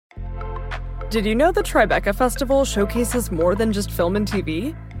Did you know the Tribeca Festival showcases more than just film and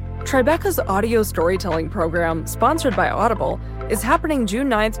TV? Tribeca's audio storytelling program, sponsored by Audible, is happening June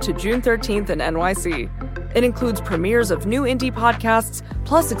 9th to June 13th in NYC. It includes premieres of new indie podcasts,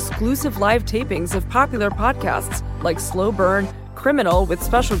 plus exclusive live tapings of popular podcasts like Slow Burn, Criminal with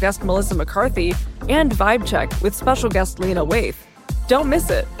special guest Melissa McCarthy, and Vibe Check with special guest Lena Waithe. Don't miss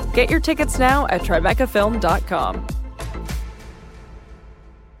it. Get your tickets now at tribecafilm.com.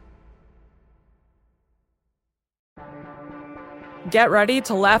 Get ready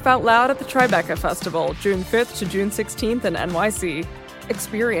to laugh out loud at the Tribeca Festival, June 5th to June 16th in NYC.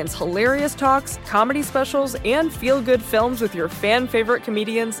 Experience hilarious talks, comedy specials, and feel-good films with your fan-favorite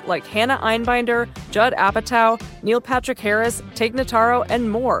comedians like Hannah Einbinder, Judd Apatow, Neil Patrick Harris, Tig Notaro,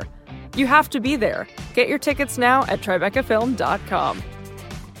 and more. You have to be there. Get your tickets now at tribecafilm.com.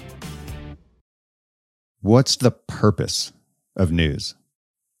 What's the purpose of news?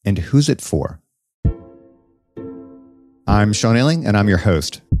 And who's it for? I'm Sean Illing, and I'm your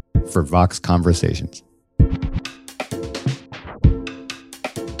host for Vox Conversations.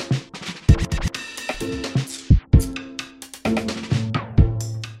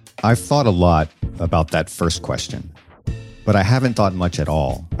 I've thought a lot about that first question, but I haven't thought much at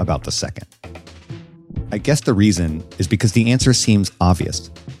all about the second. I guess the reason is because the answer seems obvious.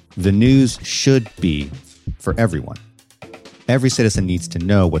 The news should be for everyone. Every citizen needs to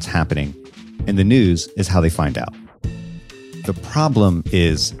know what's happening, and the news is how they find out. The problem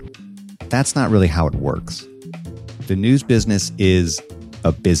is, that's not really how it works. The news business is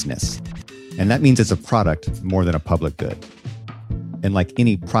a business, and that means it's a product more than a public good. And like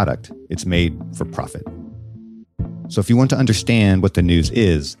any product, it's made for profit. So if you want to understand what the news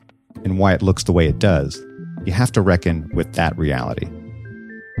is and why it looks the way it does, you have to reckon with that reality.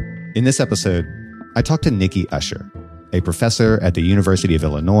 In this episode, I talked to Nikki Usher, a professor at the University of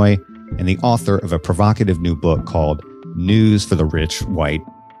Illinois and the author of a provocative new book called News for the Rich, White,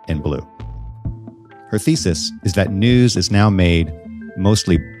 and Blue. Her thesis is that news is now made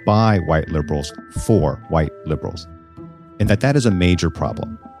mostly by white liberals for white liberals, and that is a major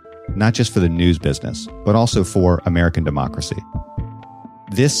problem, not just for the news business, but also for American democracy.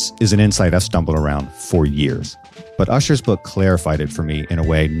 This is an insight I've stumbled around for years, but Usher's book clarified it for me in a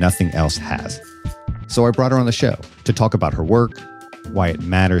way nothing else has. So I brought her on the show to talk about her work, why it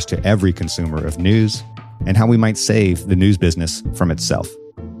matters to every consumer of news, and how we might save the news business from itself.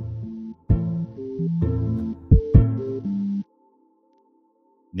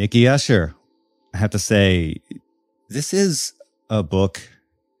 Nikki Usher, I have to say, this is a book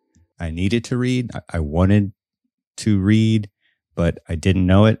I needed to read. I wanted to read, but I didn't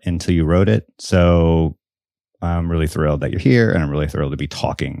know it until you wrote it. So I'm really thrilled that you're here, and I'm really thrilled to be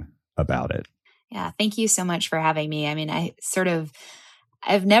talking about it. Yeah, thank you so much for having me. I mean,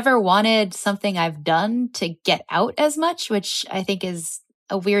 I've never wanted something I've done to get out as much, which I think is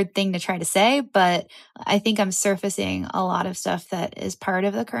a weird thing to try to say, but I think I'm surfacing a lot of stuff that is part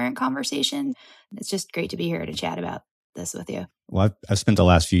of the current conversation. It's just great to be here to chat about this with you. Well, I've spent the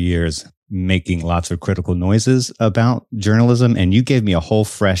last few years making lots of critical noises about journalism, and you gave me a whole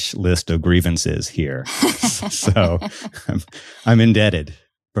fresh list of grievances here. So I'm indebted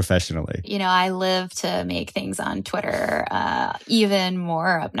professionally. You know, I live to make things on Twitter even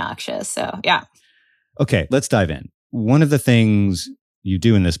more obnoxious. So, yeah. Okay, let's dive in. One of the things you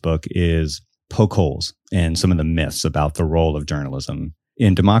do in this book is poke holes in some of the myths about the role of journalism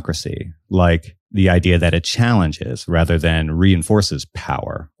in democracy, like the idea that it challenges rather than reinforces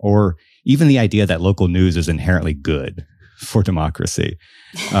power, or even the idea that local news is inherently good for democracy.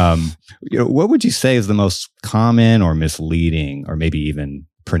 What would you say is the most common or misleading or maybe even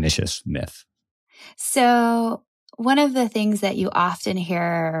pernicious myth? So one of the things that you often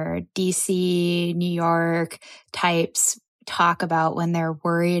hear DC, New York types talk about when they're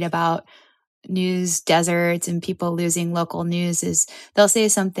worried about news deserts and people losing local news is they'll say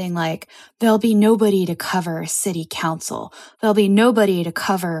something like, there'll be nobody to cover city council. There'll be nobody to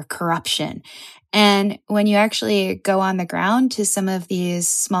cover corruption. And when you actually go on the ground to some of these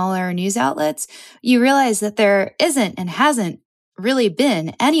smaller news outlets, you realize that there isn't and hasn't really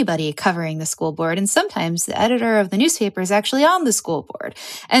been anybody covering the school board. And sometimes the editor of the newspaper is actually on the school board.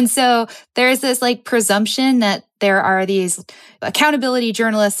 And so there's this presumption that there are these accountability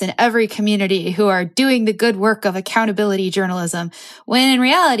journalists in every community who are doing the good work of accountability journalism, when in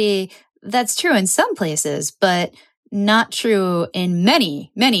reality, that's true in some places, but not true in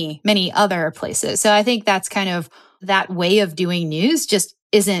many, many, many other places. So I think that's kind of that way of doing news just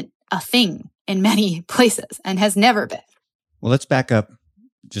isn't a thing in many places and has never been. Well, let's back up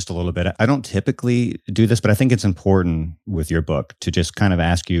just a little bit. I don't typically do this, but I think it's important with your book to just kind of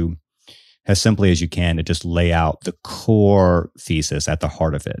ask you as simply as you can to just lay out the core thesis at the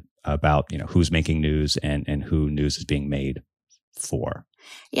heart of it about, who's making news and who news is being made for.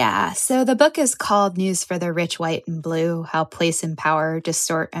 Yeah. So the book is called News for the Rich, White, and Blue, How Place and Power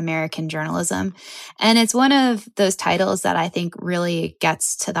Distort American Journalism. And it's one of those titles that I think really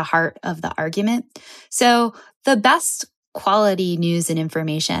gets to the heart of the argument. So the best quality news and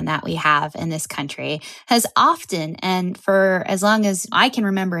information that we have in this country has often, and for as long as I can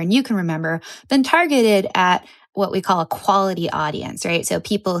remember and you can remember, been targeted at what we call a quality audience, right? So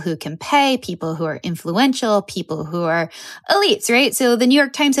people who can pay, people who are influential, people who are elites, right? So the New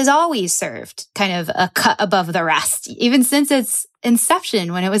York Times has always served kind of a cut above the rest, even since its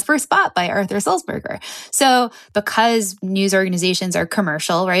inception when it was first bought by Arthur Sulzberger. So because news organizations are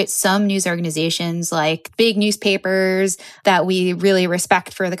commercial, right? Some news organizations, like big newspapers that we really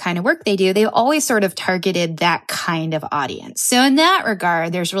respect for the kind of work they do, they've always sort of targeted that kind of audience. So in that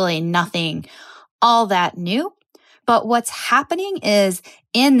regard, there's really nothing all that new. But what's happening is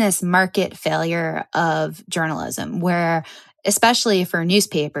in this market failure of journalism, where especially for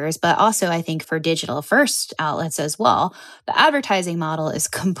newspapers, but also I think for digital first outlets as well, the advertising model is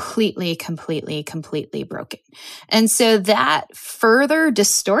completely broken. And so that further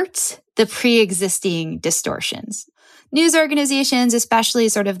distorts the pre-existing distortions. News organizations, especially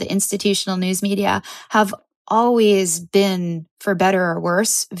sort of the institutional news media, have always been, for better or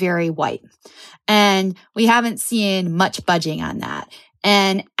worse, very white. And we haven't seen much budging on that.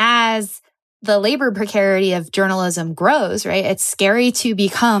 And as the labor precarity of journalism grows, right, it's scary to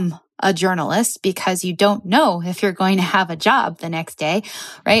become a journalist because you don't know if you're going to have a job the next day,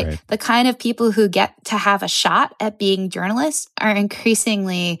 right? The kind of people who get to have a shot at being journalists are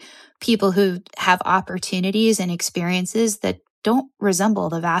increasingly people who have opportunities and experiences that don't resemble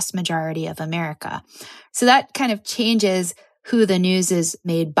the vast majority of America. So that kind of changes who the news is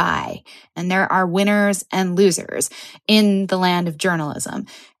made by. And there are winners and losers in the land of journalism.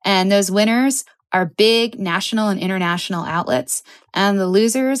 And those winners are big national and international outlets. And the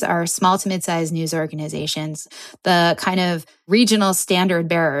losers are small to mid-sized news organizations, the kind of regional standard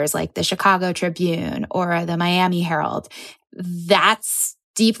bearers like the Chicago Tribune or the Miami Herald. That's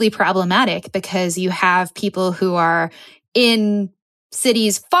deeply problematic because you have people who are in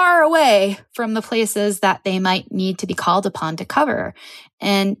cities far away from the places that they might need to be called upon to cover.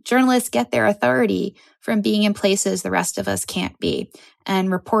 And journalists get their authority from being in places the rest of us can't be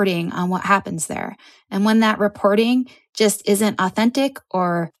and reporting on what happens there. And when that reporting just isn't authentic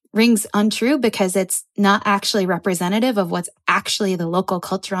or rings untrue because it's not actually representative of what's actually the local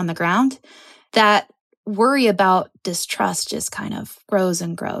culture on the ground, that worry about distrust just kind of grows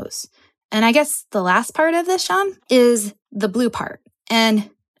and grows. And I guess the last part of this, Sean, is the blue part. And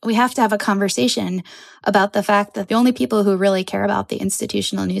we have to have a conversation about the fact that the only people who really care about the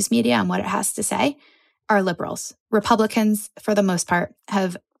institutional news media and what it has to say are liberals. Republicans, for the most part,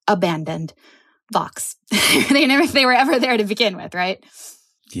 have abandoned Vox. They were ever there to begin with, right?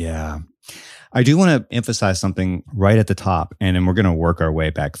 Yeah. I do want to emphasize something right at the top, and then we're going to work our way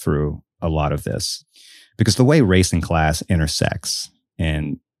back through a lot of this, because the way race and class intersects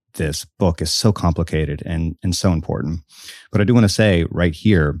in this book is so complicated and so important. But I do want to say right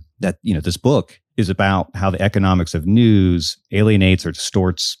here that, this book is about how the economics of news alienates or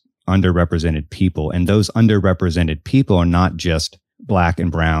distorts underrepresented people. And those underrepresented people are not just Black and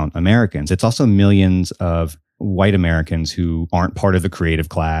brown Americans. It's also millions of white Americans who aren't part of the creative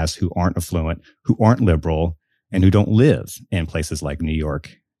class, who aren't affluent, who aren't liberal, and who don't live in places like New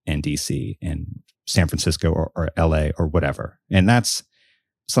York and DC and San Francisco or LA or whatever. And that's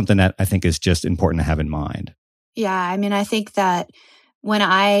something that I think is just important to have in mind. Yeah, I think that when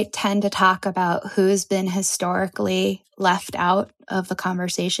I tend to talk about who's been historically left out of the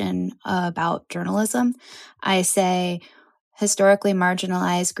conversation about journalism, I say historically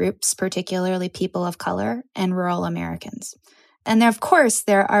marginalized groups, particularly people of color and rural Americans. And of course,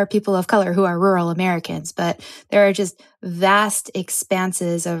 there are people of color who are rural Americans, but there are just vast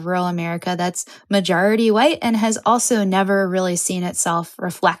expanses of rural America that's majority white and has also never really seen itself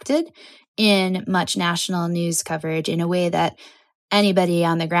reflected in much national news coverage in a way that anybody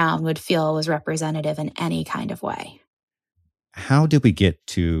on the ground would feel was representative in any kind of way. How did we get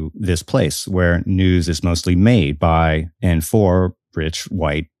to this place where news is mostly made by and for rich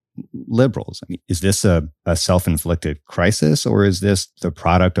white liberals? Is this a self-inflicted crisis, or is this the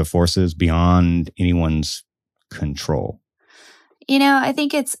product of forces beyond anyone's control? I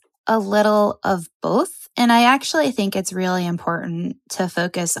think it's a little of both. And I actually think it's really important to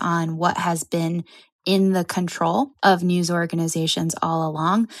focus on what has been in the control of news organizations all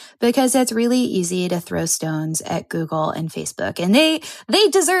along, because it's really easy to throw stones at Google and Facebook. And they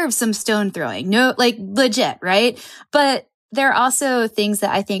deserve some stone throwing. No, like legit, right? But there are also things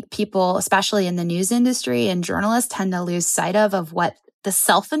that I think people, especially in the news industry and journalists, tend to lose sight of what the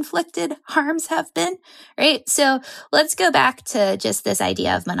self-inflicted harms have been, right? So let's go back to just this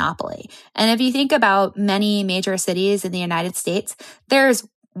idea of monopoly. And if you think about many major cities in the United States, there's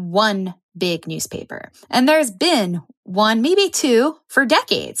one big newspaper. And there's been one, maybe two, for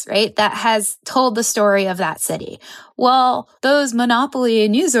decades, right? That has told the story of that city. Well, those monopoly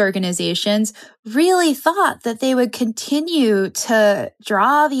news organizations really thought that they would continue to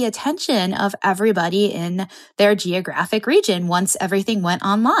draw the attention of everybody in their geographic region once everything went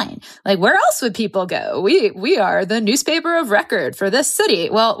online. Like, where else would people go? We are the newspaper of record for this city.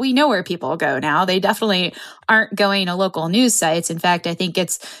 Well, we know where people go now. They definitely aren't going to local news sites. In fact, I think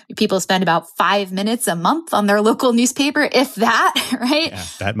it's people spend about 5 minutes a month on their local newspaper, if that, right? Yeah,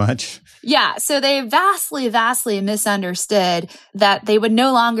 that much. Yeah. So they vastly, vastly misunderstood that they would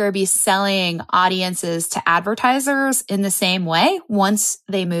no longer be selling audiences to advertisers in the same way once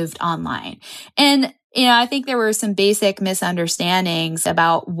they moved online. And I think there were some basic misunderstandings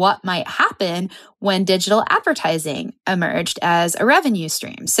about what might happen when digital advertising emerged as a revenue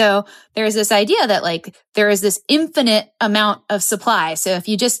stream. So there's this idea that there is this infinite amount of supply. So if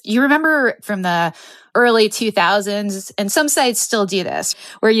you remember from the early 2000s, and some sites still do this,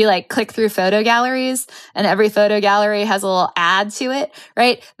 where you click through photo galleries and every photo gallery has a little ad to it,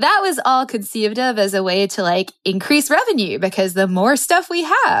 right? That was all conceived of as a way to increase revenue, because the more stuff we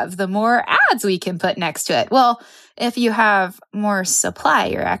have, the more ads we can put next to it. Well, if you have more supply,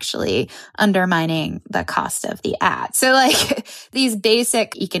 you're actually undermining the cost of the ad. So these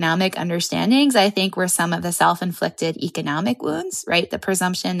basic economic understandings, I think, were some of the self-inflicted economic wounds, right? The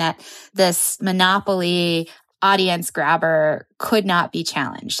presumption that this monopoly audience grabber could not be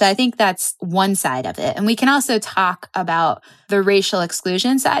challenged. So I think that's one side of it. And we can also talk about the racial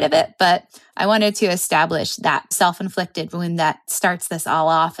exclusion side of it, but I wanted to establish that self-inflicted wound that starts this all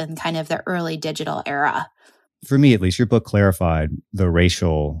off in kind of the early digital era. For me, at least, your book clarified the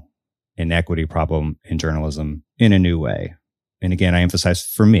racial inequity problem in journalism in a new way. And again, I emphasize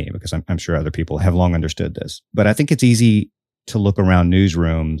for me, because I'm sure other people have long understood this. But I think it's easy to look around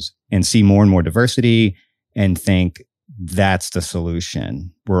newsrooms and see more and more diversity and think that's the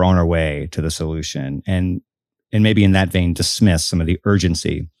solution. We're on our way to the solution. And maybe in that vein, dismiss some of the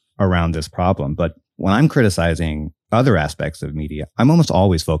urgency around this problem. But when I'm criticizing other aspects of media, I'm almost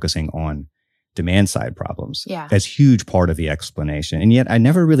always focusing on demand side problems as huge part of the explanation. And yet I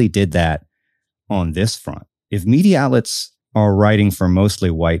never really did that on this front. If media outlets are writing for mostly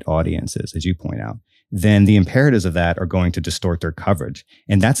white audiences, as you point out, then the imperatives of that are going to distort their coverage.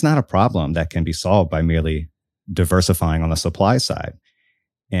 And that's not a problem that can be solved by merely diversifying on the supply side.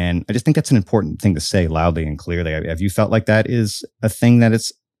 And I just think that's an important thing to say loudly and clearly. Have you felt like that is a thing that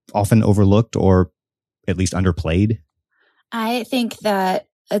is often overlooked or at least underplayed? I think that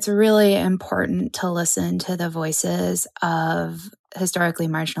it's really important to listen to the voices of historically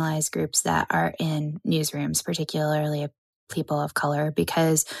marginalized groups that are in newsrooms, particularly people of color,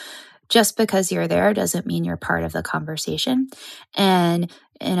 because just because you're there doesn't mean you're part of the conversation. And,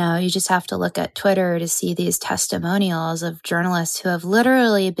 you just have to look at Twitter to see these testimonials of journalists who have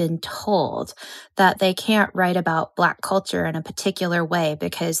literally been told that they can't write about Black culture in a particular way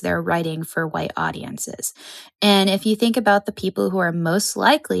because they're writing for white audiences. And if you think about the people who are most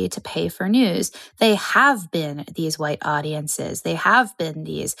likely to pay for news, they have been these white audiences. They have been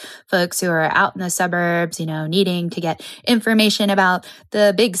these folks who are out in the suburbs, needing to get information about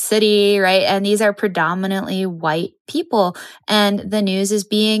the big city, right? And these are predominantly white people. And the news is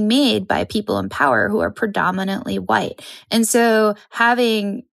being made by people in power who are predominantly white. And so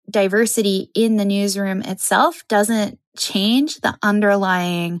having diversity in the newsroom itself doesn't change the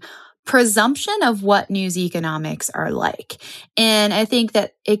underlying presumption of what news economics are like. And I think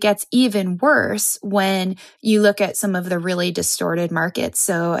that it gets even worse when you look at some of the really distorted markets.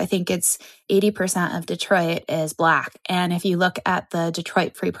 So I think it's 80% of Detroit is Black. And if you look at the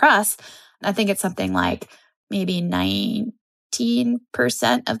Detroit Free Press, I think it's something like maybe 19%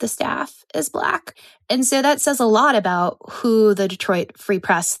 of the staff is Black. And so that says a lot about who the Detroit Free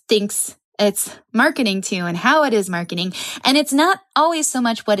Press thinks it's marketing to and how it is marketing. And it's not always so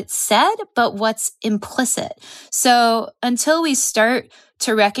much what it's said, but what's implicit. So until we start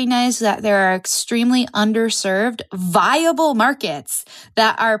to recognize that there are extremely underserved, viable markets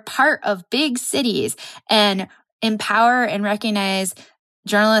that are part of big cities and empower and recognize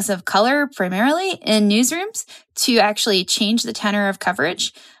journalists of color primarily in newsrooms to actually change the tenor of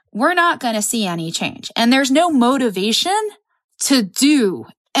coverage, we're not going to see any change. And there's no motivation to do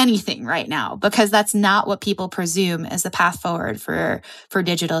anything right now because that's not what people presume as the path forward for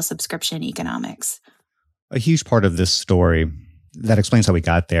digital subscription economics. A huge part of this story that explains how we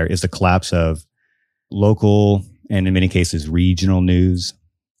got there is the collapse of local and in many cases regional news.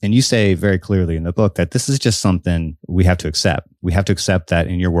 And you say very clearly in the book that this is just something we have to accept. We have to accept that,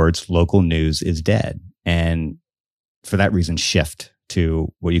 in your words, local news is dead. And for that reason, shift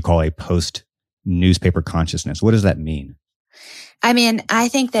to what you call a post-newspaper consciousness. What does that mean? I mean, I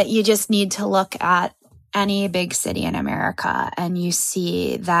think that you just need to look at any big city in America and you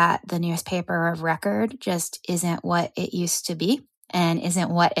see that the newspaper of record just isn't what it used to be and isn't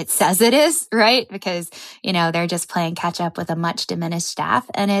what it says it is, right? Because, they're just playing catch up with a much diminished staff.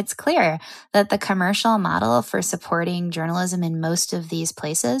 And it's clear that the commercial model for supporting journalism in most of these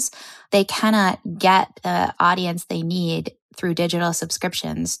places, they cannot get the audience they need through digital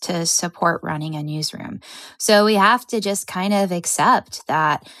subscriptions to support running a newsroom. So we have to just kind of accept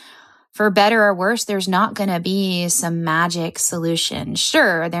that for better or worse, there's not going to be some magic solution.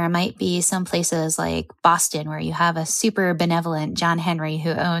 Sure, there might be some places like Boston where you have a super benevolent John Henry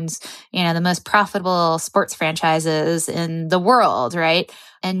who owns, the most profitable sports franchises in the world, right?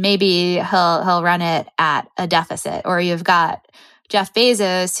 And maybe he'll run it at a deficit. Or you've got Jeff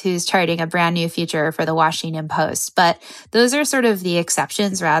Bezos, who's charting a brand new future for the Washington Post. But those are sort of the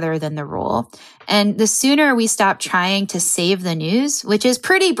exceptions rather than the rule. And the sooner we stop trying to save the news, which is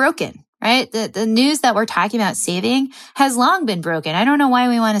pretty broken, right? The news that we're talking about saving has long been broken. I don't know why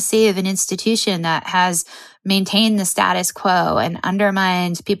we want to save an institution that has maintained the status quo and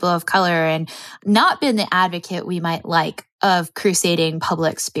undermined people of color and not been the advocate we might like of crusading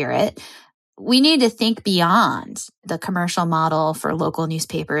public spirit. We need to think beyond the commercial model for local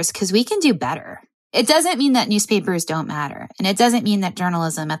newspapers because we can do better. It doesn't mean that newspapers don't matter. And it doesn't mean that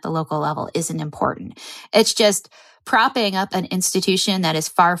journalism at the local level isn't important. It's just propping up an institution that is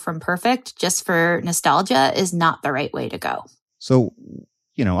far from perfect just for nostalgia is not the right way to go. So,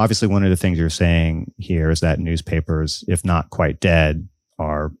 obviously one of the things you're saying here is that newspapers, if not quite dead,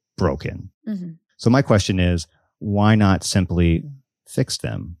 are broken. Mm-hmm. So my question is, why not simply fix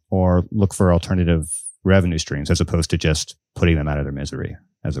them or look for alternative revenue streams as opposed to just putting them out of their misery,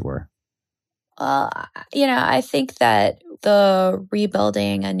 as it were? I think that the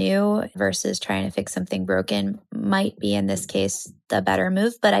rebuilding anew versus trying to fix something broken might be, in this case, the better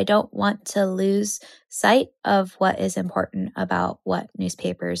move. But I don't want to lose sight of what is important about what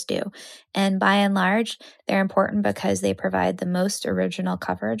newspapers do. And by and large, they're important because they provide the most original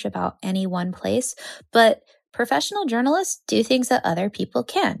coverage about any one place. But professional journalists do things that other people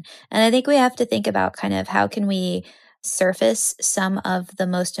can. And I think we have to think about kind of how can we surface some of the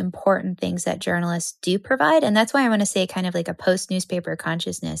most important things that journalists do provide. And that's why I want to say kind of like a post-newspaper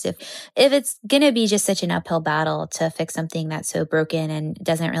consciousness. If it's going to be just such an uphill battle to fix something that's so broken and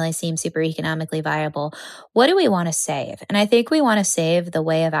doesn't really seem super economically viable, what do we want to save? And I think we want to save the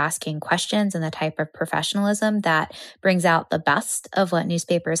way of asking questions and the type of professionalism that brings out the best of what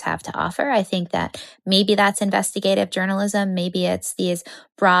newspapers have to offer. I think that maybe that's investigative journalism. Maybe it's these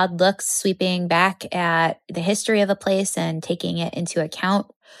broad looks sweeping back at the history of a place and taking it into account.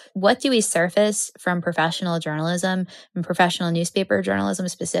 What do we surface from professional journalism and professional newspaper journalism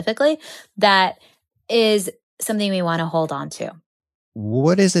specifically that is something we want to hold on to?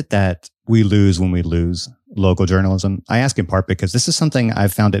 What is it that we lose when we lose local journalism? I ask in part because this is something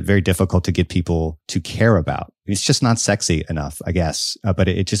I've found it very difficult to get people to care about. It's just not sexy enough, I guess, but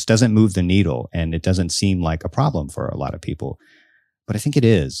it just doesn't move the needle and it doesn't seem like a problem for a lot of people. But I think it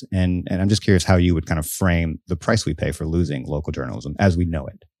is. And I'm just curious how you would kind of frame the price we pay for losing local journalism as we know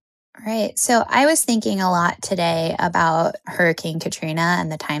it. Right. So I was thinking a lot today about Hurricane Katrina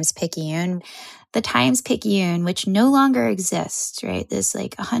and the Times-Picayune. The Times-Picayune, which no longer exists, right? This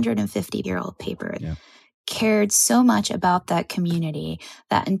like 150-year-old paper, cared so much about that community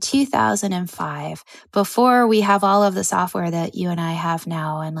that in 2005, before we have all of the software that you and I have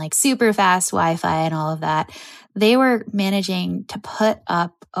now and like super fast Wi-Fi and all of that, they were managing to put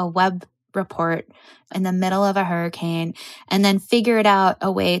up a web report in the middle of a hurricane and then figured out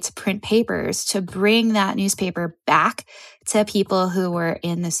a way to print papers to bring that newspaper back to people who were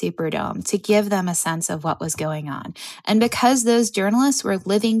in the Superdome to give them a sense of what was going on. And because those journalists were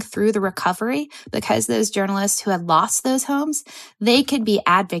living through the recovery, because those journalists who had lost those homes, they could be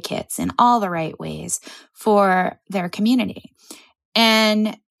advocates in all the right ways for their community.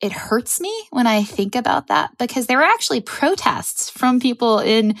 And it hurts me when I think about that because there were actually protests from people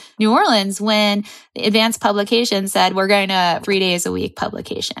in New Orleans when the Advanced Publication said, we're going to 3 days a week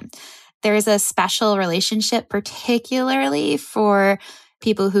publication. There's a special relationship, particularly for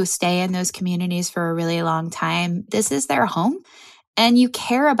people who stay in those communities for a really long time, this is their home. And you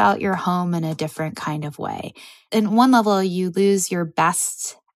care about your home in a different kind of way. In one level, you lose your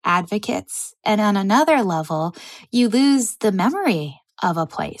best advocates. And on another level, you lose the memory of a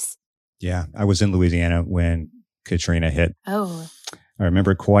place. Yeah, I was in Louisiana when Katrina hit. Oh. I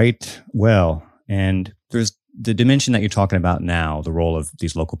remember quite well. And there's the dimension that you're talking about now, the role of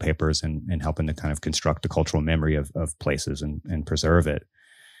these local papers and helping to kind of construct the cultural memory of places and preserve it.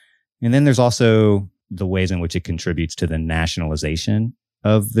 And then there's also the ways in which it contributes to the nationalization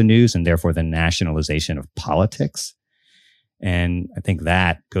of the news and therefore the nationalization of politics. And I think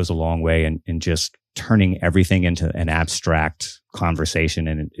that goes a long way in just turning everything into an abstract conversation,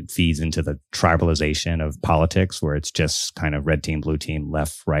 and it feeds into the tribalization of politics where it's just kind of red team, blue team,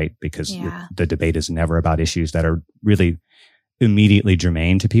 left, right, because the debate is never about issues that are really immediately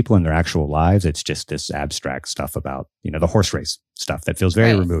germane to people in their actual lives. It's just this abstract stuff about, the horse race stuff that feels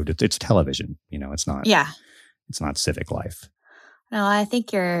very removed. It's television, it's not, it's not civic life. No, I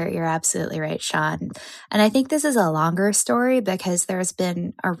think you're absolutely right, Sean. And I think this is a longer story because there's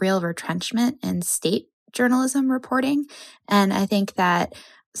been a real retrenchment in state journalism reporting. And I think that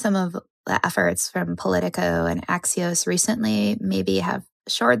some of the efforts from Politico and Axios recently maybe have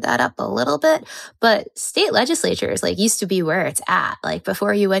shored that up a little bit. But state legislatures used to be where it's at.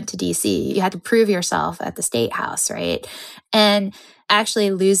 Before you went to DC, you had to prove yourself at the state house, right? And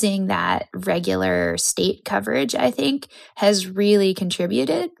actually losing that regular state coverage, I think, has really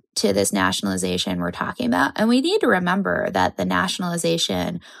contributed to this nationalization we're talking about. And we need to remember that the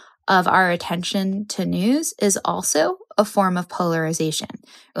nationalization of our attention to news is also a form of polarization.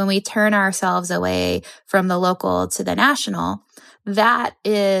 When we turn ourselves away from the local to the national, that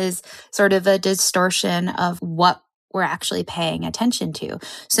is sort of a distortion of what we're actually paying attention to.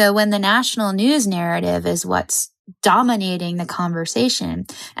 So when the national news narrative is what's dominating the conversation,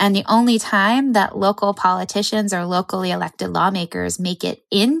 and the only time that local politicians or locally elected lawmakers make it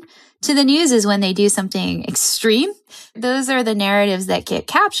in to the news is when they do something extreme, those are the narratives that get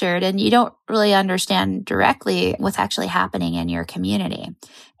captured, and you don't really understand directly what's actually happening in your community.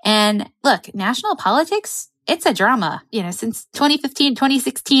 And look, national politics, it's a drama, since 2015,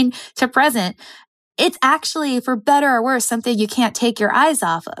 2016 to present. It's actually, for better or worse, something you can't take your eyes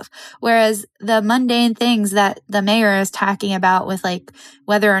off of. Whereas the mundane things that the mayor is talking about with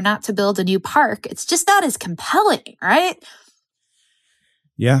whether or not to build a new park, it's just not as compelling, right?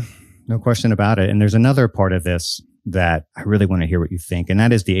 Yeah, no question about it. And there's another part of this that I really want to hear what you think, and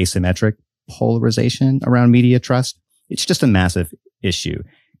that is the asymmetric polarization around media trust. It's just a massive issue.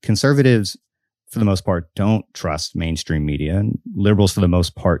 Conservatives, for the most part, don't trust mainstream media, and liberals, for the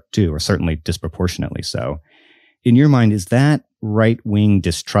most part, do, or certainly disproportionately so. In your mind, is that right-wing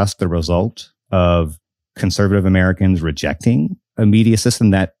distrust the result of conservative Americans rejecting a media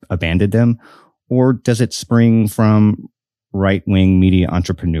system that abandoned them, or does it spring from right-wing media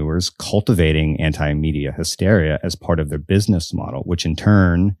entrepreneurs cultivating anti-media hysteria as part of their business model, which in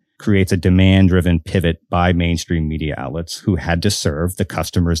turn creates a demand-driven pivot by mainstream media outlets who had to serve the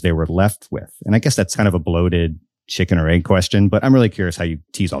customers they were left with? And I guess that's kind of a bloated chicken or egg question, but I'm really curious how you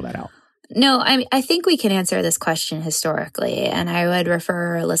tease all that out. No, I think we can answer this question historically, and I would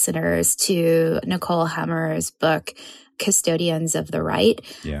refer listeners to Nicole Hemmer's book, Custodians of the Right.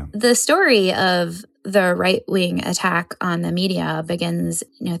 Yeah. The story of the right-wing attack on the media begins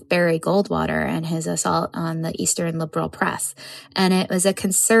with Barry Goldwater and his assault on the Eastern liberal press. And it was a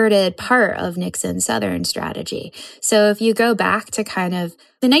concerted part of Nixon's Southern strategy. So if you go back to kind of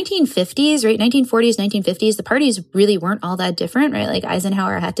the 1950s, right, 1940s, 1950s, the parties really weren't all that different, right?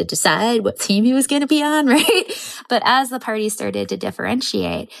 Eisenhower had to decide what team he was going to be on, right? But as the parties started to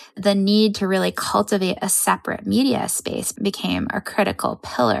differentiate, the need to really cultivate a separate media space became a critical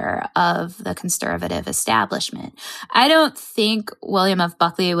pillar of the conservative establishment. I don't think William F.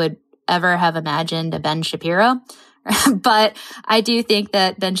 Buckley would ever have imagined a Ben Shapiro, but I do think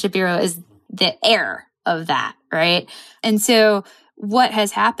that Ben Shapiro is the heir of that, right? And so what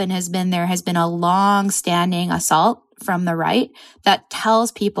has happened has been there has been a long-standing assault from the right that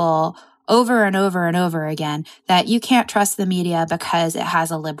tells people over and over and over again that you can't trust the media because it has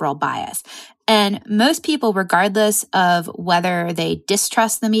a liberal bias. And most people, regardless of whether they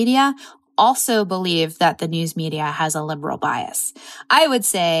distrust the media, also believe that the news media has a liberal bias. I would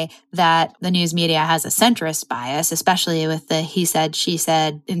say that the news media has a centrist bias, especially with the he said, she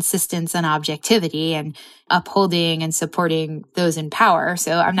said insistence on objectivity and upholding and supporting those in power.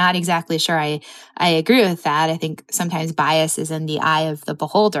 So I'm not exactly sure I agree with that. I think sometimes bias is in the eye of the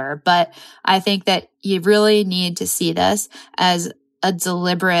beholder, but I think that you really need to see this as a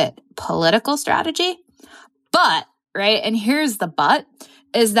deliberate political strategy. But, right, and here's the but,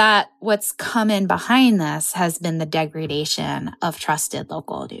 is that what's come in behind this has been the degradation of trusted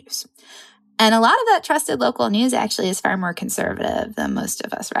local news. And a lot of that trusted local news actually is far more conservative than most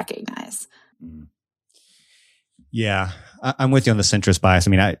of us recognize. Yeah, I'm with you on the centrist bias.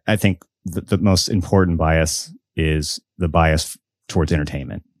 I mean, I think the most important bias is the bias towards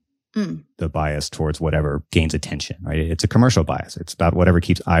entertainment, the bias towards whatever gains attention, right? It's a commercial bias. It's about whatever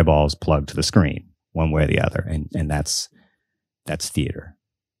keeps eyeballs plugged to the screen one way or the other. And that's theater.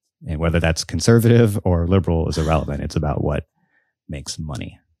 And whether that's conservative or liberal is irrelevant. It's about what makes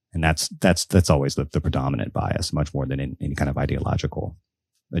money. And that's always the predominant bias, much more than any kind of ideological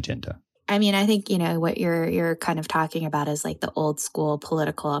agenda. I mean, I think, what you're kind of talking about is like the old school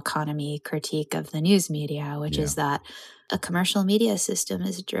political economy critique of the news media, which is that a commercial media system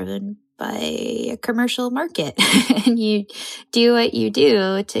is driven by a commercial market and you do what you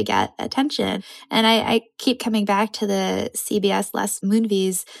do to get attention. And I keep coming back to the CBS Les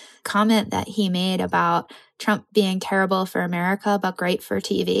Moonves comment that he made about Trump being terrible for America, but great for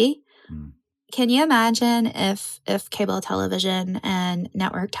TV. Can you imagine if cable television and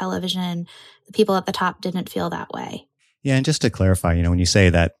network television, the people at the top didn't feel that way? Yeah, and just to clarify, when you say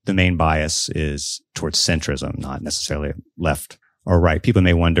that the main bias is towards centrism, not necessarily left or right, people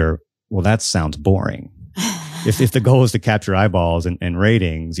may wonder, well, that sounds boring. If the goal is to capture eyeballs and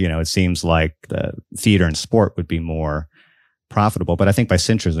ratings, it seems like the theater and sport would be more profitable. But I think by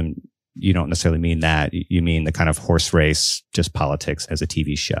centrism, you don't necessarily mean that. You mean the kind of horse race, just politics as a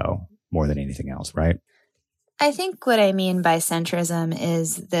TV show more than anything else, right? I think what I mean by centrism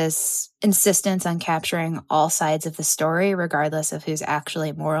is this insistence on capturing all sides of the story, regardless of who's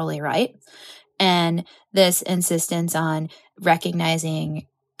actually morally right. And this insistence on recognizing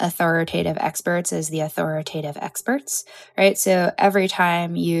authoritative experts as the authoritative experts, right? So every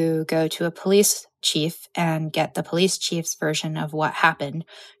time you go to a police chief and get the police chief's version of what happened,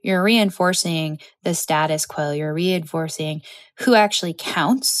 you're reinforcing the status quo. You're reinforcing who actually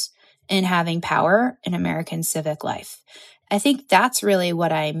counts in having power in American civic life. I think that's really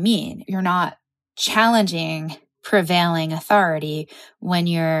what I mean. You're not challenging prevailing authority when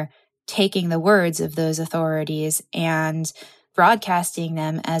you're taking the words of those authorities and broadcasting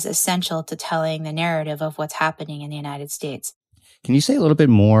them as essential to telling the narrative of what's happening in the United States. Can you say a little bit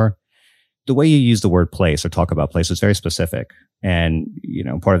more? The way you use the word place or talk about place is very specific. And,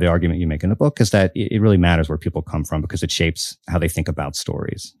 part of the argument you make in the book is that it really matters where people come from because it shapes how they think about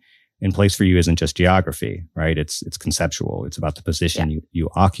stories. And place for you isn't just geography, right? It's conceptual. It's about the position you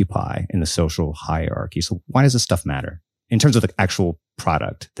occupy in the social hierarchy. So why does this stuff matter in terms of the actual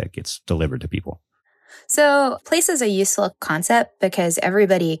product that gets delivered to people? So place is a useful concept because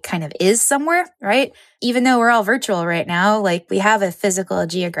everybody kind of is somewhere, right? Even though we're all virtual right now, like we have a physical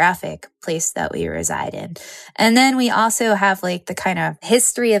geographic place that we reside in. And then we also have like the kind of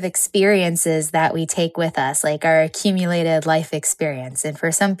history of experiences that we take with us, like our accumulated life experience. And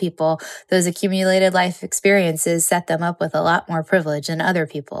for some people, those accumulated life experiences set them up with a lot more privilege than other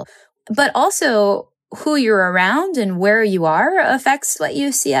people. But also, who you're around and where you are affects what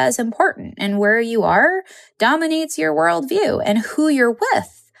you see as important. And where you are dominates your worldview. And who you're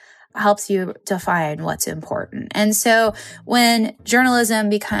with helps you define what's important. And so when journalism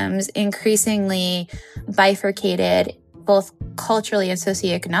becomes increasingly bifurcated, both culturally and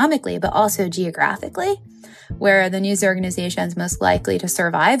socioeconomically, but also geographically, where the news organizations most likely to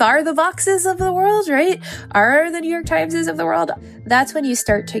survive are the Voxes of the world, right? Are the New York Timeses of the world? That's when you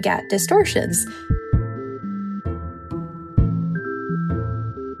start to get distortions.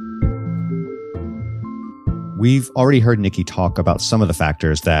 We've already heard Nikki talk about some of the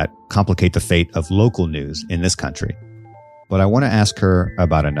factors that complicate the fate of local news in this country. But I want to ask her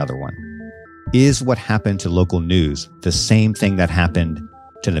about another one. Is what happened to local news the same thing that happened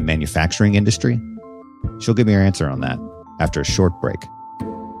to the manufacturing industry? She'll give me her answer on that after a short break.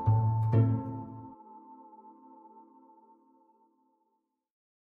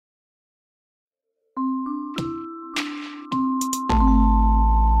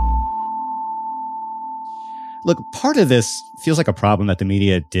 Look, part of this feels like a problem that the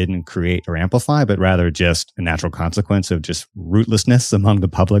media didn't create or amplify, but rather just a natural consequence of just rootlessness among the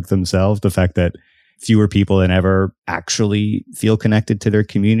public themselves. The fact that fewer people than ever actually feel connected to their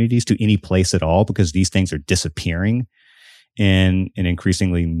communities, to any place at all, because these things are disappearing in an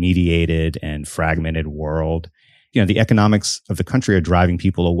increasingly mediated and fragmented world. The economics of the country are driving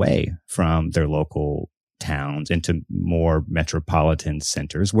people away from their local towns into more metropolitan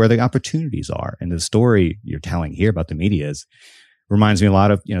centers where the opportunities are. And the story you're telling here about the media reminds me a lot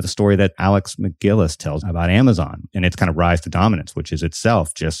of, the story that Alex McGillis tells about Amazon and its kind of rise to dominance, which is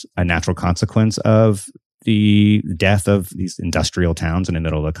itself just a natural consequence of the death of these industrial towns in the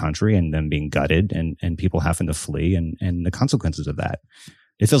middle of the country and them being gutted and people having to flee and the consequences of that.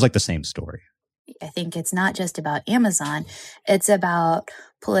 It feels like the same story. I think it's not just about Amazon. It's about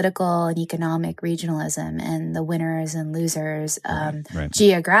political and economic regionalism and the winners and losers right.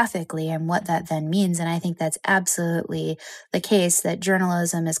 geographically and what that then means. And I think that's absolutely the case, that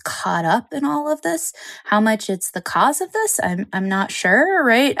journalism is caught up in all of this. How much it's the cause of this, I'm not sure,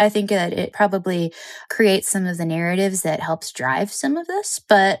 right? I think that it probably creates some of the narratives that helps drive some of this.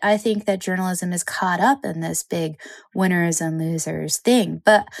 But I think that journalism is caught up in this big winners and losers thing.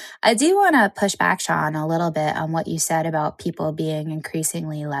 But I do want to push back, Sean, a little bit on what you said about people being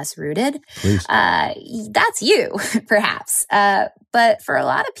increasingly less rooted. Please. That's you, perhaps. But for a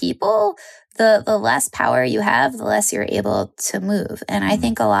lot of people, the less power you have, the less you're able to move. And I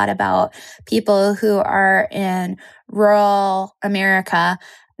think a lot about people who are in rural America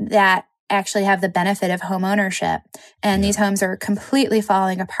that actually have the benefit of home ownership. And these homes are completely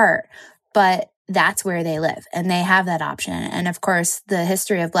falling apart. But that's where they live and they have that option. And of course, the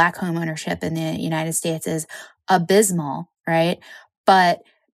history of Black home ownership in the United States is abysmal, right? But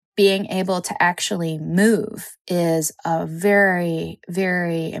being able to actually move is a very,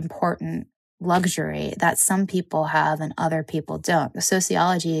 very important luxury that some people have and other people don't. The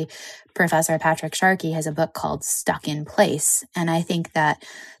sociology professor, Patrick Sharkey, has a book called Stuck in Place. And I think that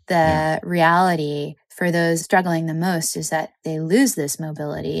the reality for those struggling the most is that they lose this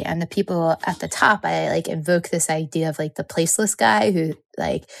mobility. And the people at the top, I invoke this idea of the placeless guy who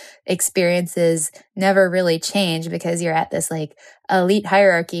experiences never really change because you're at this elite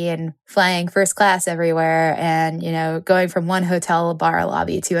hierarchy and flying first class everywhere and, going from one hotel bar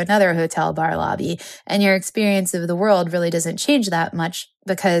lobby to another hotel bar lobby. And your experience of the world really doesn't change that much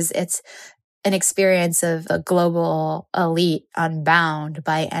because it's an experience of a global elite unbound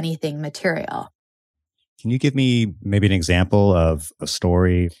by anything material. Can you give me maybe an example of a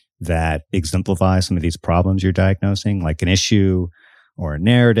story that exemplifies some of these problems you're diagnosing, like an issue or a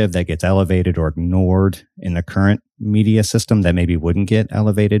narrative that gets elevated or ignored in the current media system that maybe wouldn't get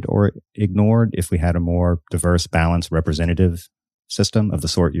elevated or ignored if we had a more diverse, balanced, representative system of the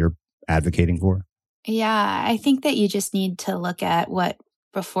sort you're advocating for? Yeah, I think that you just need to look at what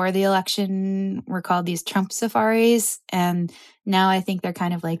before the election were called these Trump safaris. And now I think they're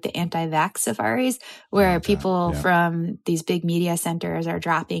kind of like the anti-vax safaris, where people from these big media centers are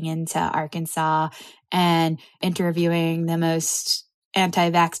dropping into Arkansas and interviewing the most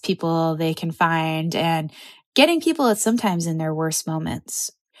anti-vax people they can find and getting people sometimes in their worst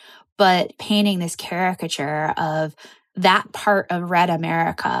moments, but painting this caricature of that part of red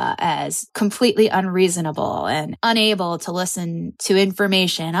America as completely unreasonable and unable to listen to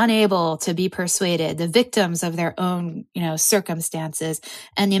information, unable to be persuaded, the victims of their own, circumstances,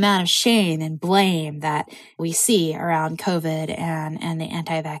 and the amount of shame and blame that we see around COVID and the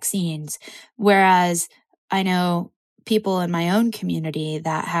anti-vaccines. Whereas I know people in my own community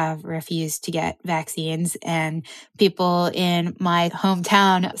that have refused to get vaccines and people in my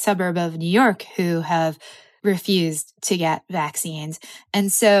hometown suburb of New York who have refused to get vaccines.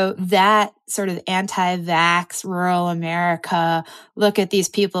 And so that sort of anti-vax rural America, look at these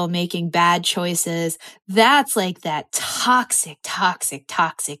people making bad choices, that's that toxic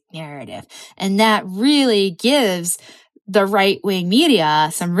narrative. And that really gives the right-wing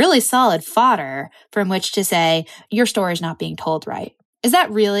media some really solid fodder from which to say, your story's not being told right. Is that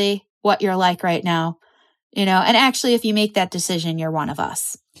really what you're like right now? And actually, if you make that decision, you're one of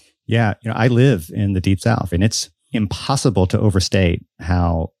us. Yeah, I live in the Deep South, and it's impossible to overstate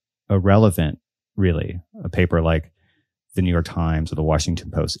how irrelevant, really, a paper like the New York Times or the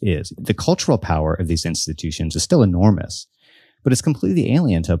Washington Post is. The cultural power of these institutions is still enormous, but it's completely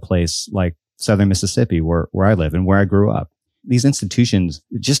alien to a place like Southern Mississippi, where I live and where I grew up. These institutions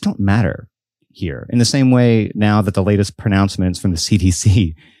just don't matter here in the same way now that the latest pronouncements from the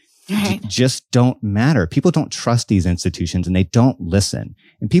CDC just don't matter. People don't trust these institutions and they don't listen.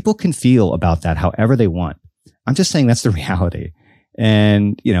 And people can feel about that however they want. I'm just saying that's the reality.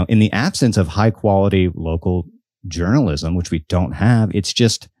 And, in the absence of high quality local journalism, which we don't have, it's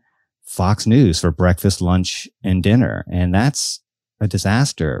just Fox News for breakfast, lunch, and dinner. And that's a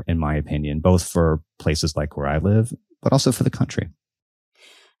disaster, in my opinion, both for places like where I live, but also for the country.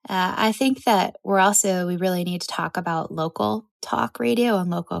 I think that we really need to talk about local talk radio and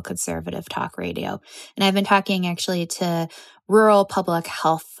local conservative talk radio. And I've been talking actually to rural public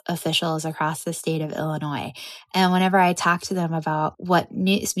health officials across the state of Illinois. And whenever I talk to them about what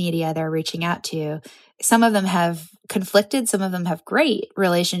news media they're reaching out to, some of them have conflicted, some of them have great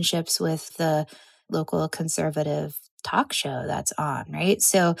relationships with the local conservative talk show that's on, right?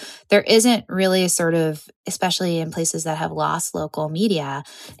 So there isn't really a sort of, especially in places that have lost local media,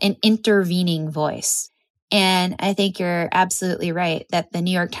 an intervening voice. And I think you're absolutely right that the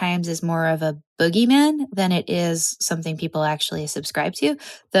New York Times is more of a boogeyman than it is something people actually subscribe to.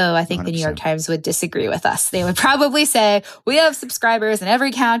 Though I think 100%. The New York Times would disagree with us. They would probably say, we have subscribers in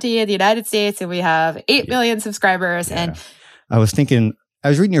every county in the United States and we have 8 million subscribers. Yeah. And I was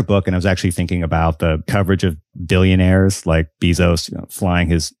reading your book and I was actually thinking about the coverage of billionaires like Bezos, flying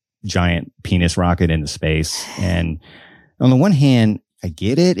his giant penis rocket into space. And on the one hand, I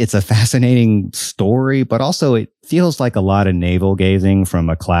get it. It's a fascinating story, but also it feels like a lot of navel gazing from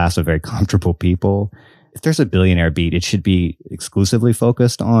a class of very comfortable people. If there's a billionaire beat, it should be exclusively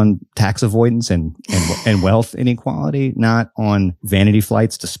focused on tax avoidance and wealth inequality, not on vanity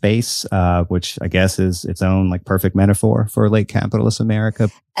flights to space, which I guess is its own like perfect metaphor for late capitalist America.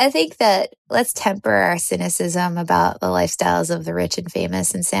 I think that let's temper our cynicism about the lifestyles of the rich and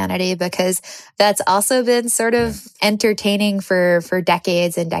famous insanity, because that's also been sort of entertaining for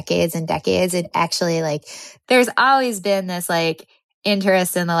decades and decades and decades. And actually, like, there's always been this like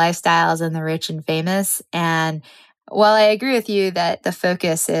interest in the lifestyles and the rich and famous. And while I agree with you that the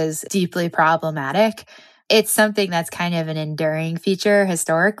focus is deeply problematic, it's something that's kind of an enduring feature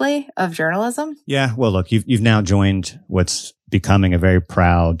historically of journalism. Yeah. Well, look, you've now joined what's becoming a very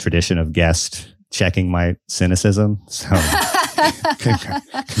proud tradition of guest checking my cynicism. So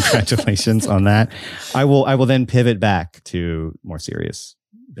congratulations on that. I will then pivot back to more serious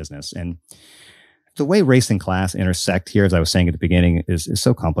business. And the way race and class intersect here, as I was saying at the beginning, is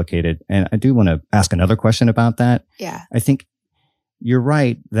so complicated. And I do want to ask another question about that. Yeah. I think you're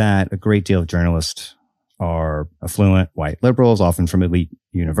right that a great deal of journalists are affluent white liberals, often from elite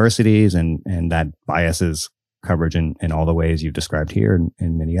universities, and that biases coverage in all the ways you've described here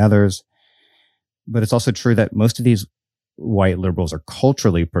and many others. But it's also true that most of these white liberals are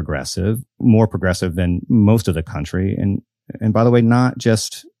culturally progressive, more progressive than most of the country. And by the way, not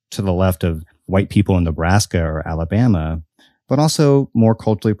just to the left of white people in Nebraska or Alabama, but also more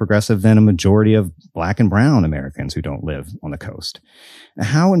culturally progressive than a majority of Black and brown Americans who don't live on the coast.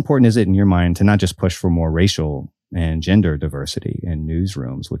 How important is it in your mind to not just push for more racial and gender diversity in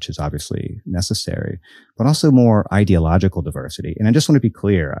newsrooms, which is obviously necessary, but also more ideological diversity? And I just want to be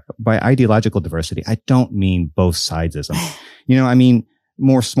clear, by ideological diversity, I don't mean both sidesism. I mean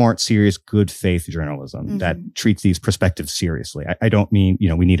more smart, serious, good faith journalism that treats these perspectives seriously. I don't mean,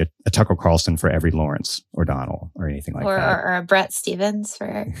 we need a Tucker Carlson for every Lawrence O'Donnell or anything like that. Or a Brett Stevens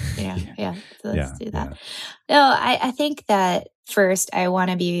for, let's do that. No, I think that first, I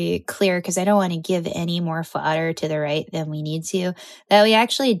want to be clear, because I don't want to give any more fodder to the right than we need to, that we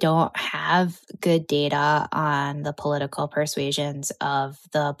actually don't have good data on the political persuasions of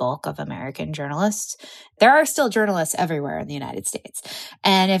the bulk of American journalists. There are still journalists everywhere in the United States.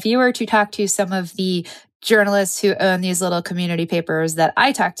 And if you were to talk to some of the journalists who own these little community papers that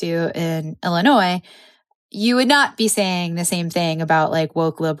I talk to in Illinois, you would not be saying the same thing about like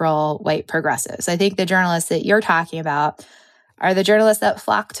woke liberal white progressives. I think the journalists that you're talking about are the journalists that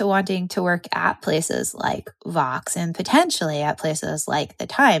flock to wanting to work at places like Vox and potentially at places like the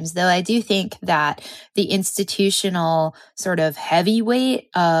Times. Though I do think that the institutional sort of heavyweight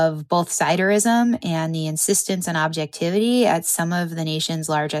of both siderism and the insistence on objectivity at some of the nation's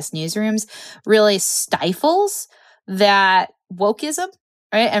largest newsrooms really stifles that wokeism,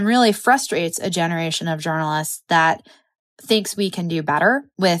 right? And really frustrates a generation of journalists that thinks we can do better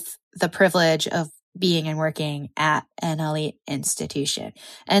with the privilege of being and working at an elite institution.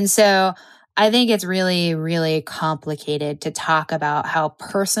 And so I think it's really, really complicated to talk about how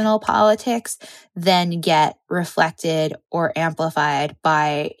personal politics then get reflected or amplified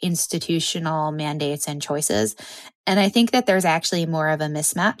by institutional mandates and choices. And I think that there's actually more of a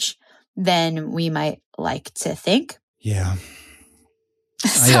mismatch than we might like to think. Yeah.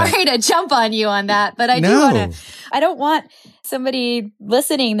 Sorry to jump on you on that, but I don't want somebody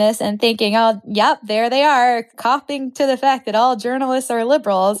listening this and thinking, oh, yep, there they are, copying to the fact that all journalists are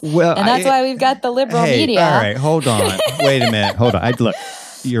liberals. Well, and that's why we've got the liberal media. All right, hold on. Wait a minute. Hold on. Look,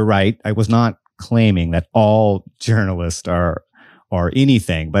 you're right. I was not claiming that all journalists are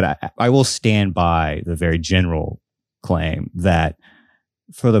anything, but I will stand by the very general claim that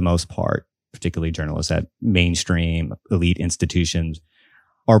for the most part, particularly journalists at mainstream elite institutions,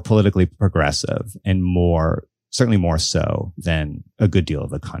 are politically progressive and certainly more so than a good deal of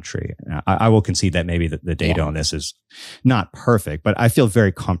the country. I will concede that maybe the data on this is not perfect, but I feel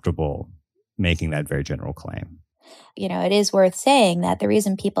very comfortable making that very general claim. It is worth saying that the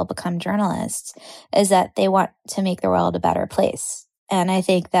reason people become journalists is that they want to make the world a better place. And I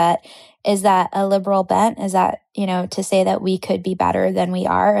think that, is that a liberal bent? Is that, to say that we could be better than we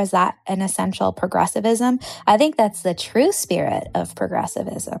are? Is that an essential progressivism? I think that's the true spirit of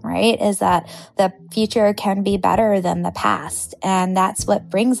progressivism, right? Is that the future can be better than the past. And that's what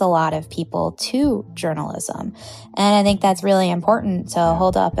brings a lot of people to journalism. And I think that's really important to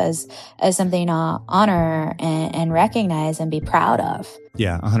hold up as something to honor and recognize and be proud of.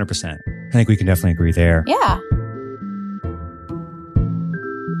 Yeah, 100%. I think we can definitely agree there. Yeah.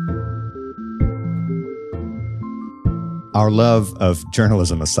 Our love of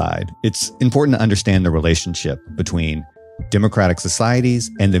journalism aside, it's important to understand the relationship between democratic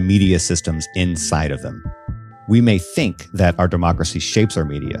societies and the media systems inside of them. We may think that our democracy shapes our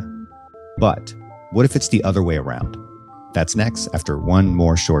media, but what if it's the other way around? That's next after one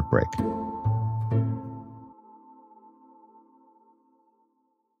more short break.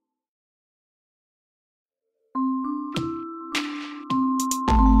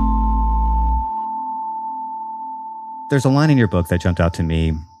 There's a line in your book that jumped out to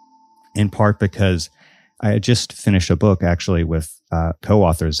me, in part because I had just finished a book actually with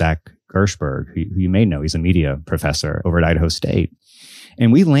co-author Zach Gershberg, who you may know. He's a media professor over at Idaho State.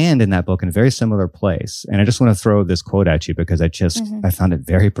 And we land in that book in a very similar place. And I just want to throw this quote at you because I found it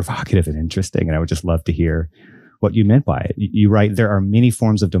very provocative and interesting. And I would just love to hear what you meant by it. You write, there are many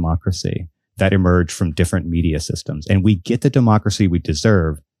forms of democracy that emerge from different media systems. And we get the democracy we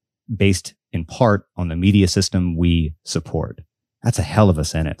deserve based in part on the media system we support. That's a hell of a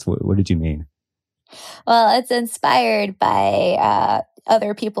sentence. What did you mean? Well, it's inspired by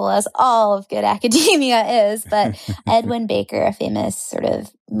other people, as all of good academia is, but Edwin Baker, a famous sort of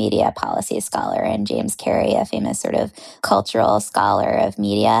media policy scholar, and James Carey, a famous sort of cultural scholar of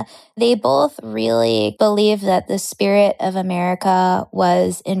media, they both really believe that the spirit of America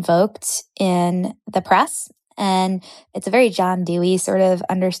was invoked in the press. And it's a very John Dewey sort of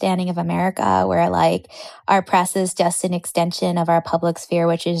understanding of America, where like our press is just an extension of our public sphere,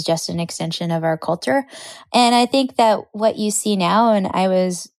 which is just an extension of our culture. And I think that what you see now, and I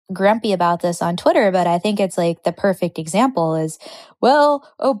was grumpy about this on Twitter, but I think it's like the perfect example is, well,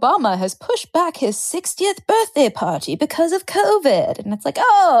 Obama has pushed back his 60th birthday party because of COVID. And it's like,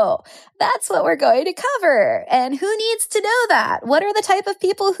 oh, that's what we're going to cover. And who needs to know that? What are the type of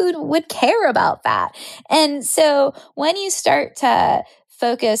people who would care about that? And so when you start to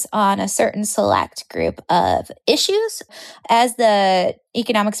focus on a certain select group of issues, as the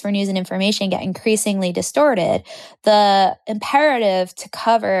economics for news and information get increasingly distorted, the imperative to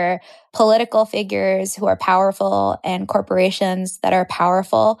cover political figures who are powerful and corporations that are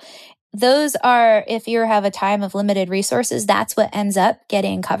powerful, those are, if you have a time of limited resources, that's what ends up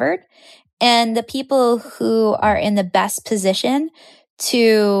getting covered. And the people who are in the best position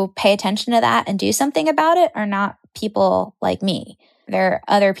to pay attention to that and do something about it are not people like me. There are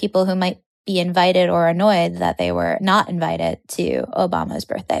other people who might be invited or annoyed that they were not invited to Obama's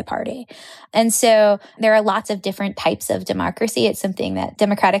birthday party. And so there are lots of different types of democracy. It's something that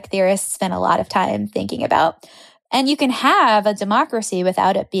democratic theorists spend a lot of time thinking about. And you can have a democracy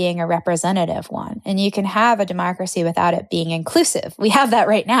without it being a representative one. And you can have a democracy without it being inclusive. We have that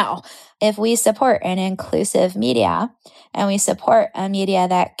right now. If we support an inclusive media and we support a media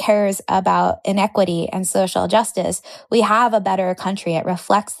that cares about inequity and social justice, we have a better country. It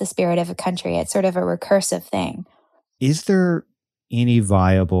reflects the spirit of a country. It's sort of a recursive thing. Is there any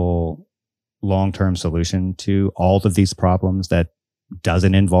viable long-term solution to all of these problems that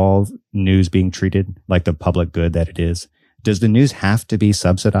doesn't involve news being treated like the public good that it is? Does the news have to be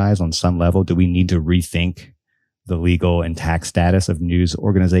subsidized on some level? Do we need to rethink the legal and tax status of news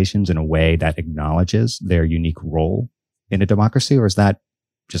organizations in a way that acknowledges their unique role in a democracy, or is that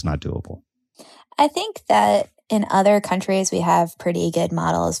just not doable? I think that in other countries, we have pretty good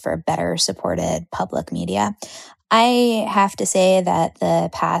models for better supported public media. I have to say that the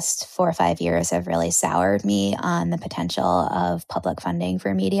past 4 or 5 years have really soured me on the potential of public funding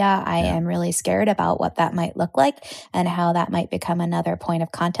for media. I am really scared about what that might look like and how that might become another point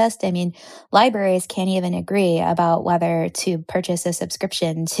of contest. I mean, libraries can't even agree about whether to purchase a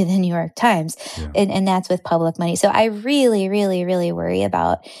subscription to the New York Times, and that's with public money. So I really, really, really worry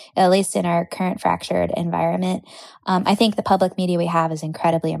about, at least in our current fractured environment, I think the public media we have is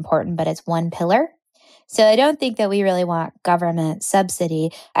incredibly important, but it's one pillar. So I don't think that we really want government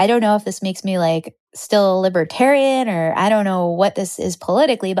subsidy. I don't know if this makes me like still a libertarian, or I don't know what this is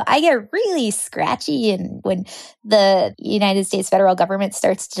politically, but I get really scratchy and when the United States federal government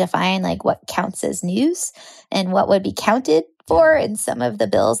starts to define like what counts as news and what would be counted for in some of the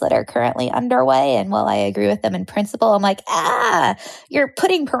bills that are currently underway. And while I agree with them in principle, I'm like, you're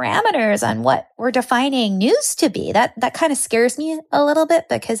putting parameters on what we're defining news to be. That kind of scares me a little bit,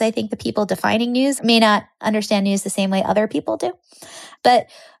 because I think the people defining news may not understand news the same way other people do. But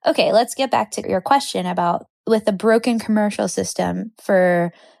okay, let's get back to your question about with the broken commercial system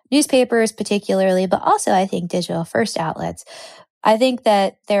for newspapers particularly, but also I think digital first outlets. I think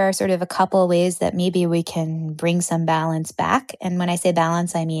that there are sort of a couple ways that maybe we can bring some balance back. And when I say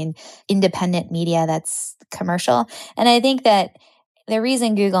balance, I mean independent media that's commercial. And I think that the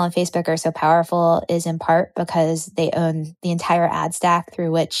reason Google and Facebook are so powerful is in part because they own the entire ad stack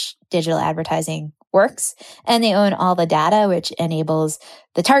through which digital advertising works. And they own all the data, which enables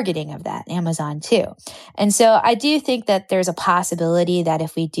the targeting of that, Amazon too. And so I do think that there's a possibility that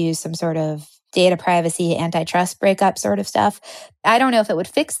if we do some sort of data privacy, antitrust breakup sort of stuff, I don't know if it would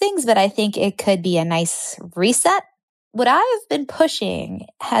fix things, but I think it could be a nice reset. What I've been pushing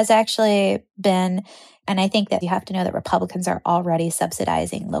has actually been, and I think that you have to know that Republicans are already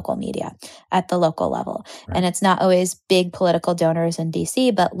subsidizing local media at the local level. Right. And it's not always big political donors in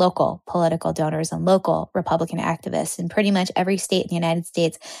DC, but local political donors and local Republican activists. And pretty much every state in the United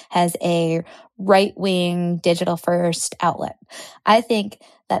States has a right-wing digital first outlet. I think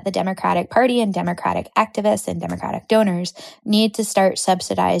that the Democratic Party and Democratic activists and Democratic donors need to start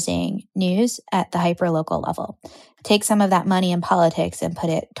subsidizing news at the hyperlocal level. Take some of that money in politics and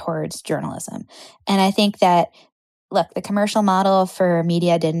put it towards journalism. And I think that, look, the commercial model for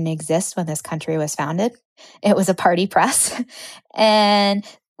media didn't exist when this country was founded. It was a party press. And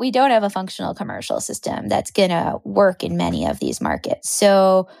we don't have a functional commercial system that's going to work in many of these markets.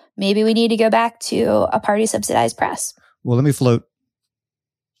 So maybe we need to go back to a party subsidized press. Well, let me float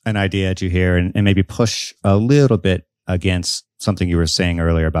an idea at you here and maybe push a little bit against something you were saying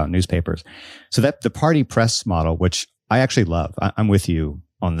earlier about newspapers. So that the party press model, which I actually love, I'm with you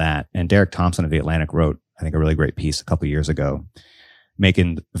on that. And Derek Thompson of The Atlantic wrote, I think, a really great piece a couple of years ago,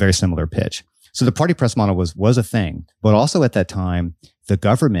 making a very similar pitch. So the party press model was a thing, but also at that time, the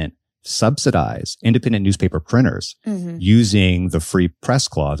government subsidized independent newspaper printers using the free press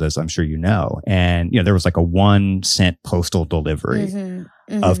clause, as I'm sure you know. And, there was like a 1 cent postal delivery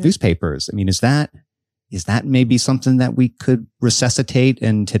of newspapers. I mean, is that maybe something that we could resuscitate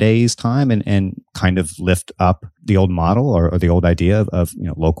in today's time and kind of lift up the old model or the old idea of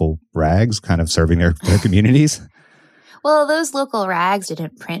local rags kind of serving their communities? Well, those local rags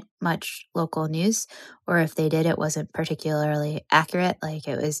didn't print much local news, or if they did, it wasn't particularly accurate. Like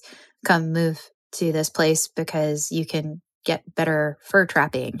it was, come move to this place because you can get better fur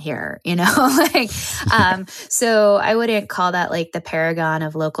trapping here, so I wouldn't call that like the paragon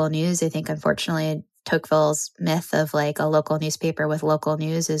of local news. I think, unfortunately, Tocqueville's myth of like a local newspaper with local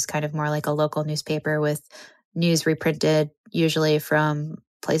news is kind of more like a local newspaper with news reprinted, usually from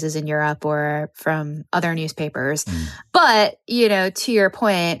places in Europe or from other newspapers. But, to your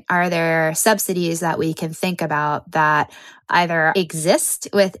point, are there subsidies that we can think about that either exist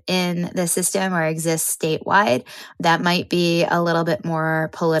within the system or exist statewide that might be a little bit more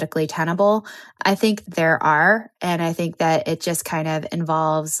politically tenable? I think there are, and I think that it just kind of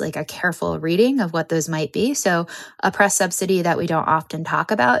involves like a careful reading of what those might be. So a press subsidy that we don't often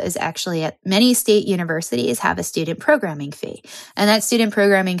talk about is actually at many state universities have a student programming fee. And that student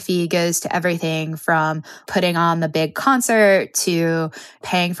programming fee goes to everything from putting on the big concert to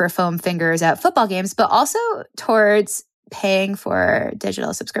paying for foam fingers at football games, but also towards paying for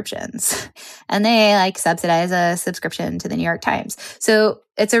digital subscriptions. And they like subsidize a subscription to the New York Times. So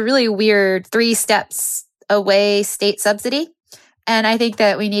it's a really weird 3 steps away state subsidy. And I think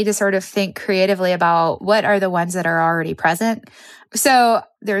that we need to sort of think creatively about what are the ones that are already present. So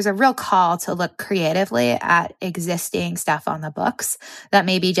there's a real call to look creatively at existing stuff on the books that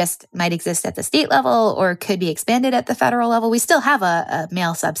maybe just might exist at the state level or could be expanded at the federal level. We still have a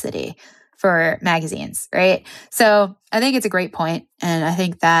mail subsidy for magazines, right? So I think it's a great point. And I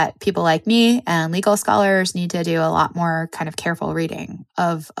think that people like me and legal scholars need to do a lot more kind of careful reading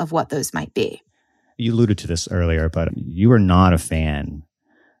of what those might be. You alluded to this earlier, but you are not a fan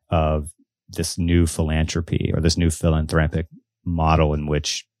of this new philanthropy or this new philanthropic model in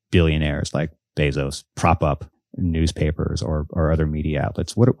which billionaires like Bezos prop up newspapers or other media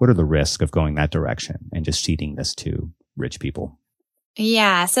outlets. What are the risks of going that direction and just ceding this to rich people?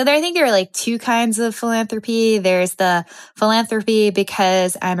 Yeah. So I think there are like two kinds of philanthropy. There's the philanthropy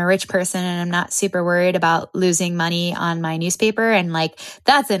because I'm a rich person and I'm not super worried about losing money on my newspaper. And like,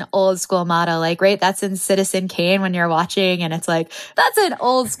 that's an old school motto, like, right? That's in Citizen Kane when you're watching. And it's like, that's an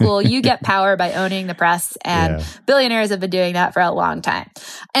old school. You get power by owning the press. And billionaires have been doing that for a long time.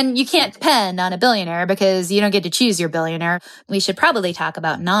 And you can't depend on a billionaire because you don't get to choose your billionaire. We should probably talk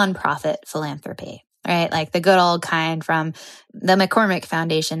about nonprofit philanthropy. Right? Like the good old kind from the McCormick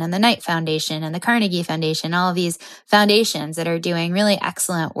Foundation and the Knight Foundation and the Carnegie Foundation, all of these foundations that are doing really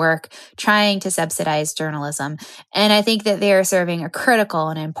excellent work trying to subsidize journalism. And I think that they are serving a critical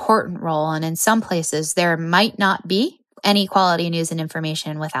and important role. And in some places, there might not be any quality news and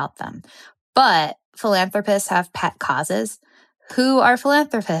information without them. But philanthropists have pet causes. Who are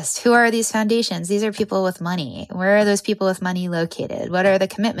philanthropists? Who are these foundations? These are people with money. Where are those people with money located? What are the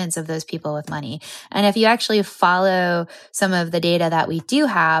commitments of those people with money? And if you actually follow some of the data that we do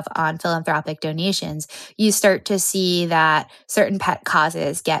have on philanthropic donations, you start to see that certain pet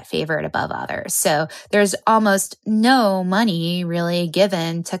causes get favored above others. So there's almost no money really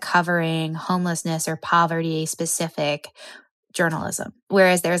given to covering homelessness or poverty specific journalism,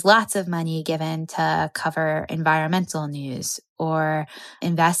 whereas there's lots of money given to cover environmental news or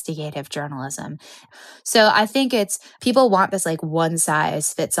investigative journalism. So I think it's people want this like one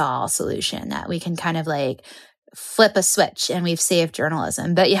size fits all solution that we can kind of like flip a switch and we've saved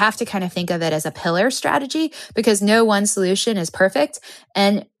journalism. But you have to kind of think of it as a pillar strategy because no one solution is perfect.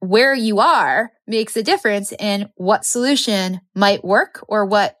 And where you are makes a difference in what solution might work or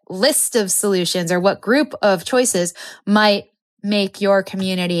what list of solutions or what group of choices might make your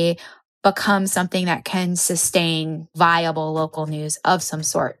community become something that can sustain viable local news of some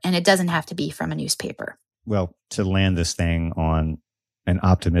sort. And it doesn't have to be from a newspaper. Well, to land this thing on an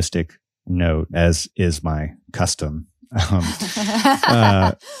optimistic note, as is my custom,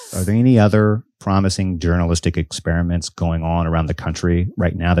 are there any other promising journalistic experiments going on around the country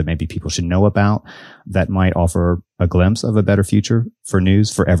right now that maybe people should know about that might offer a glimpse of a better future for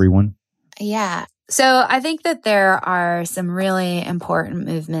news for everyone? Yeah. So I think that there are some really important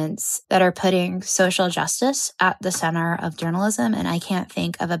movements that are putting social justice at the center of journalism. And I can't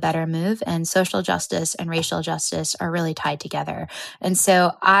think of a better move. And social justice and racial justice are really tied together. And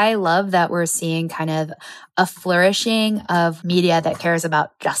so I love that we're seeing kind of a flourishing of media that cares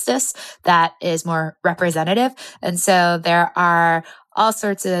about justice that is more representative. And so there are all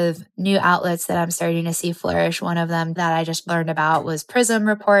sorts of new outlets that I'm starting to see flourish. One of them that I just learned about was Prism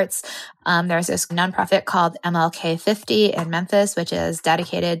Reports. There's this nonprofit called MLK 50 in Memphis, which is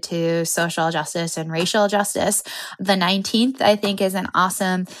dedicated to social justice and racial justice. The 19th, I think, is an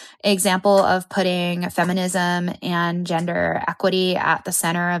awesome example of putting feminism and gender equity at the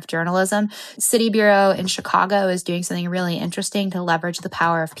center of journalism. City Bureau in Chicago is doing something really interesting to leverage the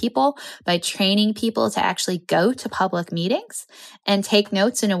power of people by training people to actually go to public meetings and take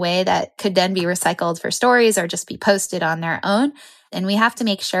notes in a way that could then be recycled for stories or just be posted on their own. And we have to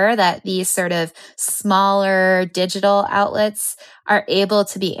make sure that these sort of smaller digital outlets are able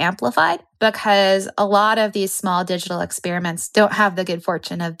to be amplified because a lot of these small digital experiments don't have the good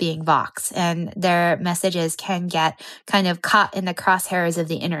fortune of being Vox and their messages can get kind of caught in the crosshairs of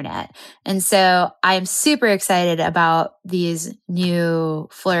the internet. And so I'm super excited about these new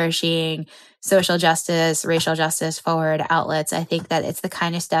flourishing social justice, racial justice forward outlets. I think that it's the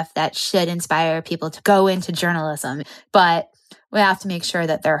kind of stuff that should inspire people to go into journalism, but we have to make sure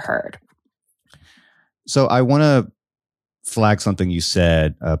that they're heard. So I want to flag something you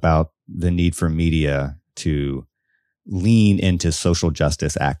said about the need for media to lean into social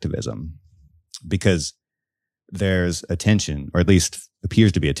justice activism, because there's a tension, or at least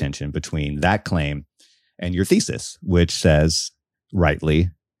appears to be a tension, between that claim and your thesis, which says,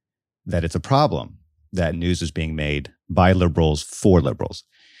 rightly, that it's a problem that news is being made by liberals for liberals.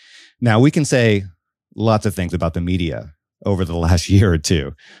 Now, we can say lots of things about the media over the last year or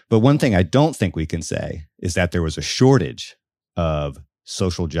two, but one thing I don't think we can say is that there was a shortage of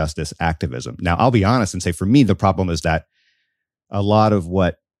social justice activism. Now, I'll be honest and say, for me, the problem is that a lot of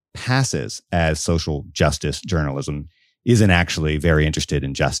what passes as social justice journalism isn't actually very interested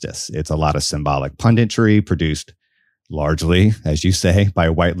in justice. It's a lot of symbolic punditry produced largely, as you say, by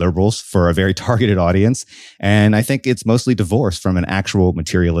white liberals for a very targeted audience. And I think it's mostly divorced from an actual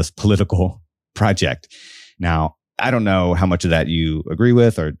materialist political project. Now, I don't know how much of that you agree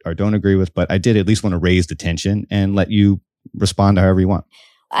with or don't agree with, but I did at least want to raise the tension and let you respond however you want.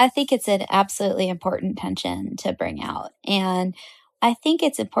 I think it's an absolutely important tension to bring out. And I think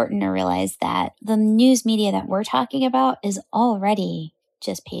it's important to realize that the news media that we're talking about is already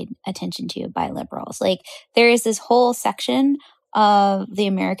just paid attention to by liberals. Like, there is this whole section of the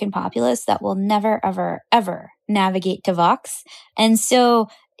American populace that will never, ever, ever navigate to Vox. And so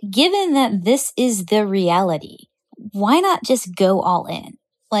given that this is the reality, why not just go all in?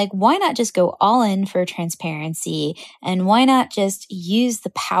 Like, why not just go all in for transparency? And why not just use the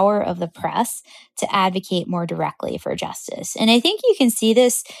power of the press to advocate more directly for justice? And I think you can see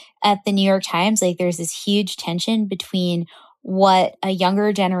this at the New York Times. Like, there's this huge tension between what a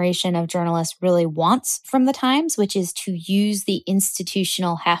younger generation of journalists really wants from the Times, which is to use the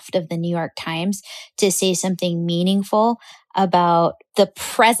institutional heft of the New York Times to say something meaningful about the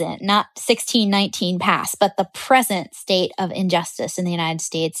present, not 1619 past, but the present state of injustice in the United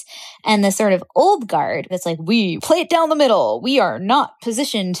States. And the sort of old guard that's like, we play it down the middle. We are not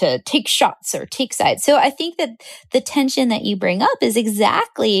positioned to take shots or take sides. So I think that the tension that you bring up is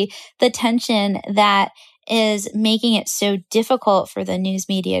exactly the tension that is making it so difficult for the news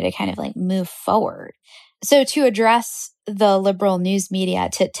media to kind of like move forward. So to address the liberal news media,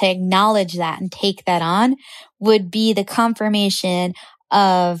 to acknowledge that and take that on would be the confirmation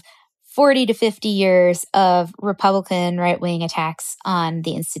of 40 to 50 years of Republican right-wing attacks on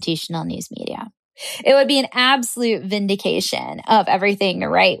the institutional news media. It would be an absolute vindication of everything the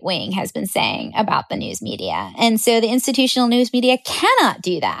right wing has been saying about the news media. And so the institutional news media cannot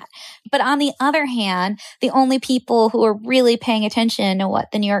do that. But on the other hand, the only people who are really paying attention to what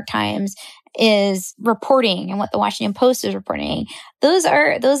the New York Times is reporting and what the Washington Post is reporting, those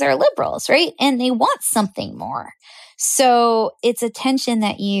are liberals, right? And they want something more. So it's a tension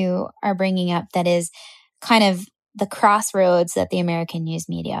that you are bringing up that is kind of the crossroads that the American news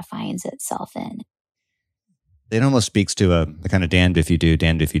media finds itself in. It almost speaks to a kind of damned if you do,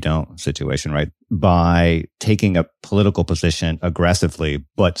 damned if you don't situation, right? By taking a political position aggressively,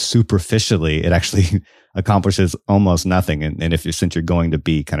 but superficially, it actually accomplishes almost nothing. And since you're going to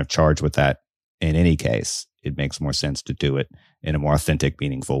be kind of charged with that in any case, it makes more sense to do it in a more authentic,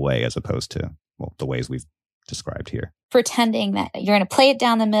 meaningful way as opposed to, well, the ways we've described here. Pretending that you're going to play it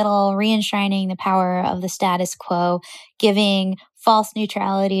down the middle, re-enshrining the power of the status quo, giving false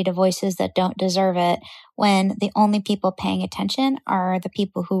neutrality to voices that don't deserve it, when the only people paying attention are the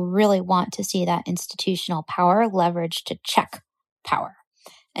people who really want to see that institutional power leveraged to check power.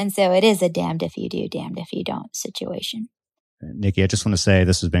 And so it is a damned if you do, damned if you don't situation. Nikki, I just want to say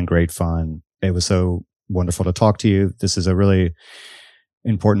this has been great fun. It was so wonderful to talk to you. This is a really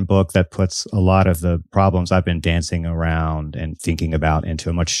important book that puts a lot of the problems I've been dancing around and thinking about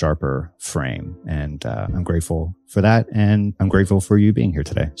into a much sharper frame. And I'm grateful for that. And I'm grateful for you being here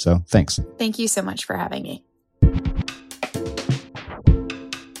today. So thanks. Thank you so much for having me.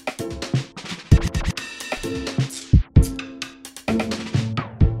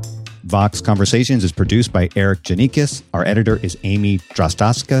 Vox Conversations is produced by Eric Janikis. Our editor is Amy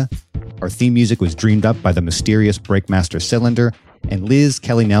Drozdowska. Our theme music was dreamed up by the mysterious Breakmaster Cylinder. And Liz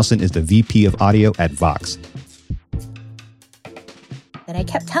Kelly Nelson is the VP of Audio at Vox. And I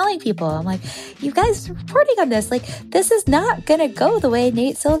kept telling people, I'm like, you guys are reporting on this. Like, this is not going to go the way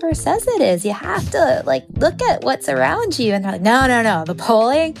Nate Silver says it is. You have to, like, look at what's around you. And they're like, no. The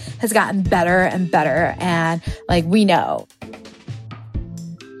polling has gotten better and better. And, like, we know.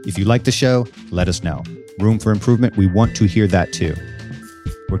 If you like the show, let us know. Room for improvement, we want to hear that too.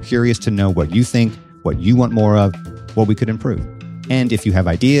 We're curious to know what you think, what you want more of, what we could improve. And if you have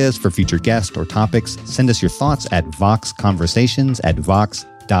ideas for future guests or topics, send us your thoughts at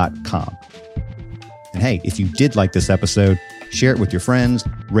voxconversations@vox.com. And hey, if you did like this episode, share it with your friends,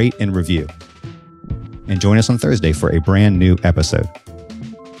 rate and review. And join us on Thursday for a brand new episode.